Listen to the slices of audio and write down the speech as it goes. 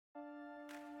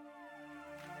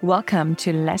Welcome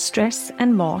to Less Stress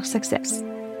and More Success.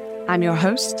 I'm your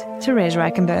host, Therese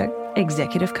Reichenberg,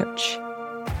 Executive Coach.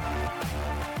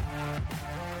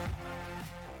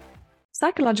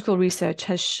 Psychological research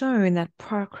has shown that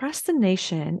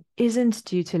procrastination isn't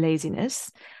due to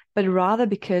laziness, but rather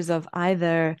because of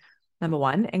either, number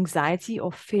one, anxiety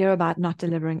or fear about not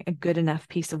delivering a good enough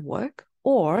piece of work,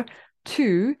 or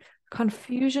two,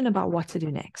 confusion about what to do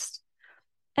next.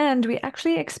 And we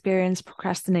actually experience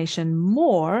procrastination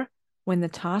more when the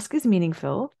task is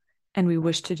meaningful and we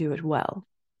wish to do it well.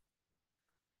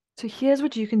 So here's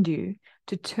what you can do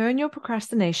to turn your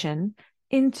procrastination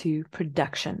into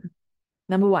production.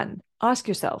 Number one, ask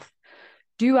yourself,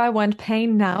 do I want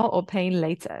pain now or pain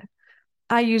later?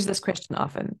 I use this question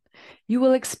often. You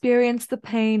will experience the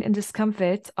pain and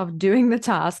discomfort of doing the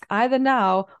task either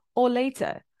now or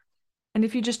later. And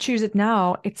if you just choose it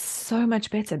now, it's so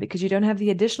much better because you don't have the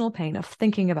additional pain of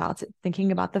thinking about it,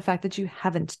 thinking about the fact that you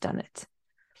haven't done it.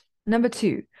 Number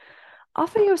two,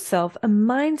 offer yourself a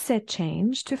mindset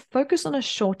change to focus on a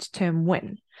short-term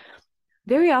win.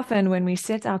 Very often when we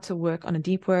set out to work on a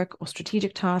deep work or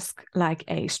strategic task, like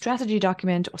a strategy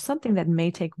document or something that may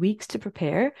take weeks to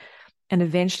prepare and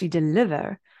eventually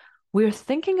deliver, we're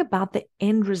thinking about the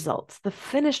end result, the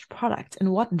finished product,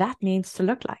 and what that needs to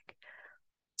look like.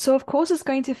 So of course, it's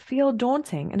going to feel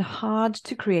daunting and hard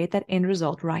to create that end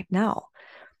result right now.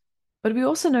 But we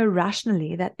also know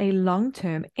rationally that a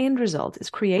long-term end result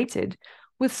is created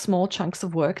with small chunks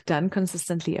of work done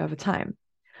consistently over time.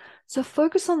 So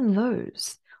focus on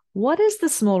those. What is the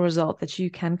small result that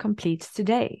you can complete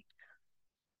today?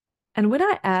 And when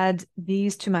I add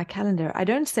these to my calendar, I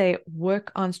don't say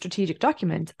work on strategic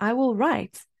document. I will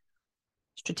write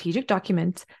strategic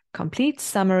document, complete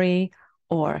summary,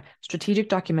 or strategic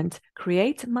document,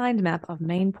 create mind map of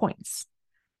main points.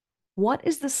 What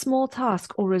is the small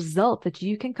task or result that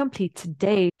you can complete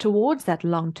today towards that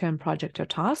long-term project or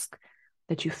task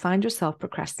that you find yourself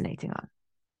procrastinating on?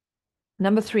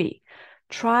 Number three,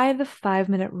 try the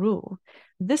 5-minute rule.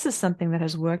 This is something that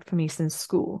has worked for me since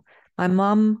school. My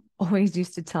mom always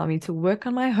used to tell me to work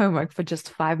on my homework for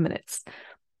just 5 minutes.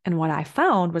 And what I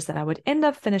found was that I would end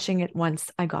up finishing it once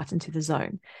I got into the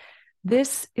zone.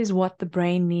 This is what the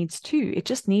brain needs too. It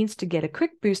just needs to get a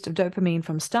quick boost of dopamine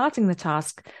from starting the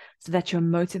task so that you're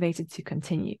motivated to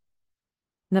continue.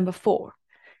 Number four,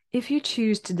 if you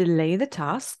choose to delay the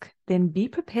task, then be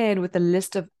prepared with a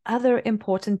list of other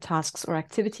important tasks or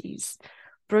activities.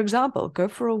 For example, go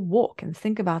for a walk and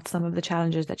think about some of the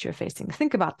challenges that you're facing.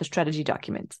 Think about the strategy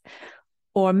document,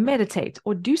 or meditate,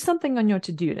 or do something on your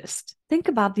to-do list. Think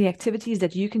about the activities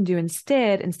that you can do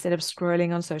instead of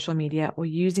scrolling on social media or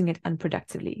using it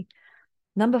unproductively.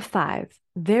 Number five,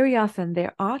 very often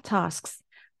there are tasks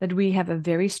that we have a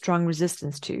very strong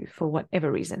resistance to for whatever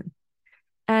reason.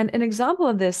 And an example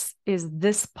of this is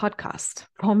this podcast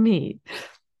for me.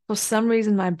 For some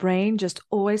reason, my brain just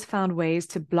always found ways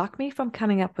to block me from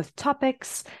coming up with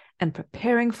topics and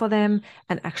preparing for them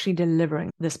and actually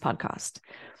delivering this podcast.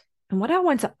 And what I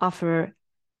want to offer,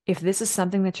 if this is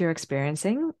something that you're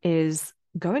experiencing, is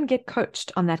go and get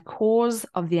coached on that cause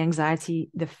of the anxiety,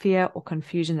 the fear or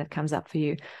confusion that comes up for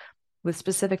you with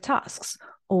specific tasks,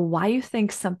 or why you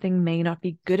think something may not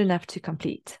be good enough to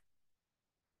complete.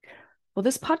 For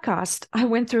this podcast, I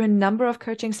went through a number of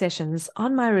coaching sessions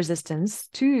on my resistance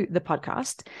to the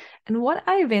podcast. And what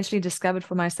I eventually discovered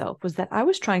for myself was that I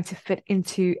was trying to fit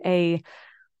into a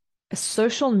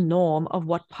social norm of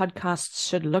what podcasts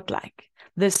should look like,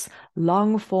 this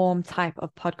long form type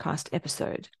of podcast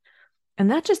episode. And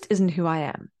that just isn't who I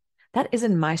am. That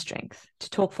isn't my strength, to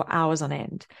talk for hours on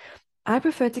end. I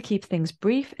prefer to keep things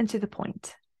brief and to the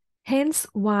point. Hence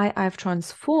why I've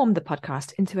transformed the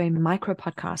podcast into a micro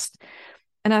podcast.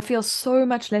 And I feel so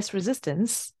much less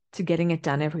resistance to getting it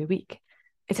done every week.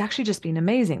 It's actually just been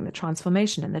amazing, the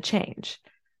transformation and the change.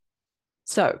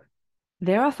 So,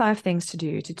 there are 5 things to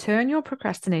do to turn your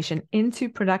procrastination into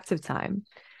productive time.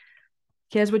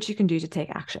 Here's what you can do to take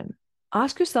action.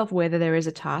 Ask yourself whether there is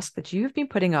a task that you've been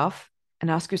putting off and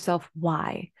ask yourself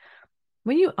why.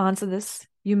 When you answer this,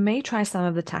 you may try some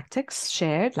of the tactics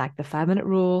shared, like the 5-minute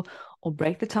rule, or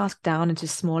break the task down into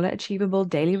smaller, achievable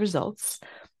daily results,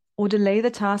 or delay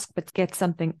the task but get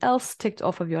something else ticked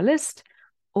off of your list,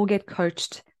 or get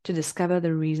coached to discover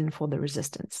the reason for the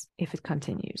resistance if it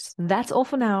continues. That's all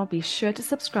for now. Be sure to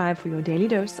subscribe for your daily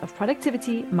dose of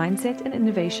productivity, mindset, and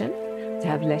innovation to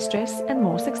have less stress and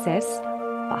more success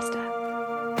faster.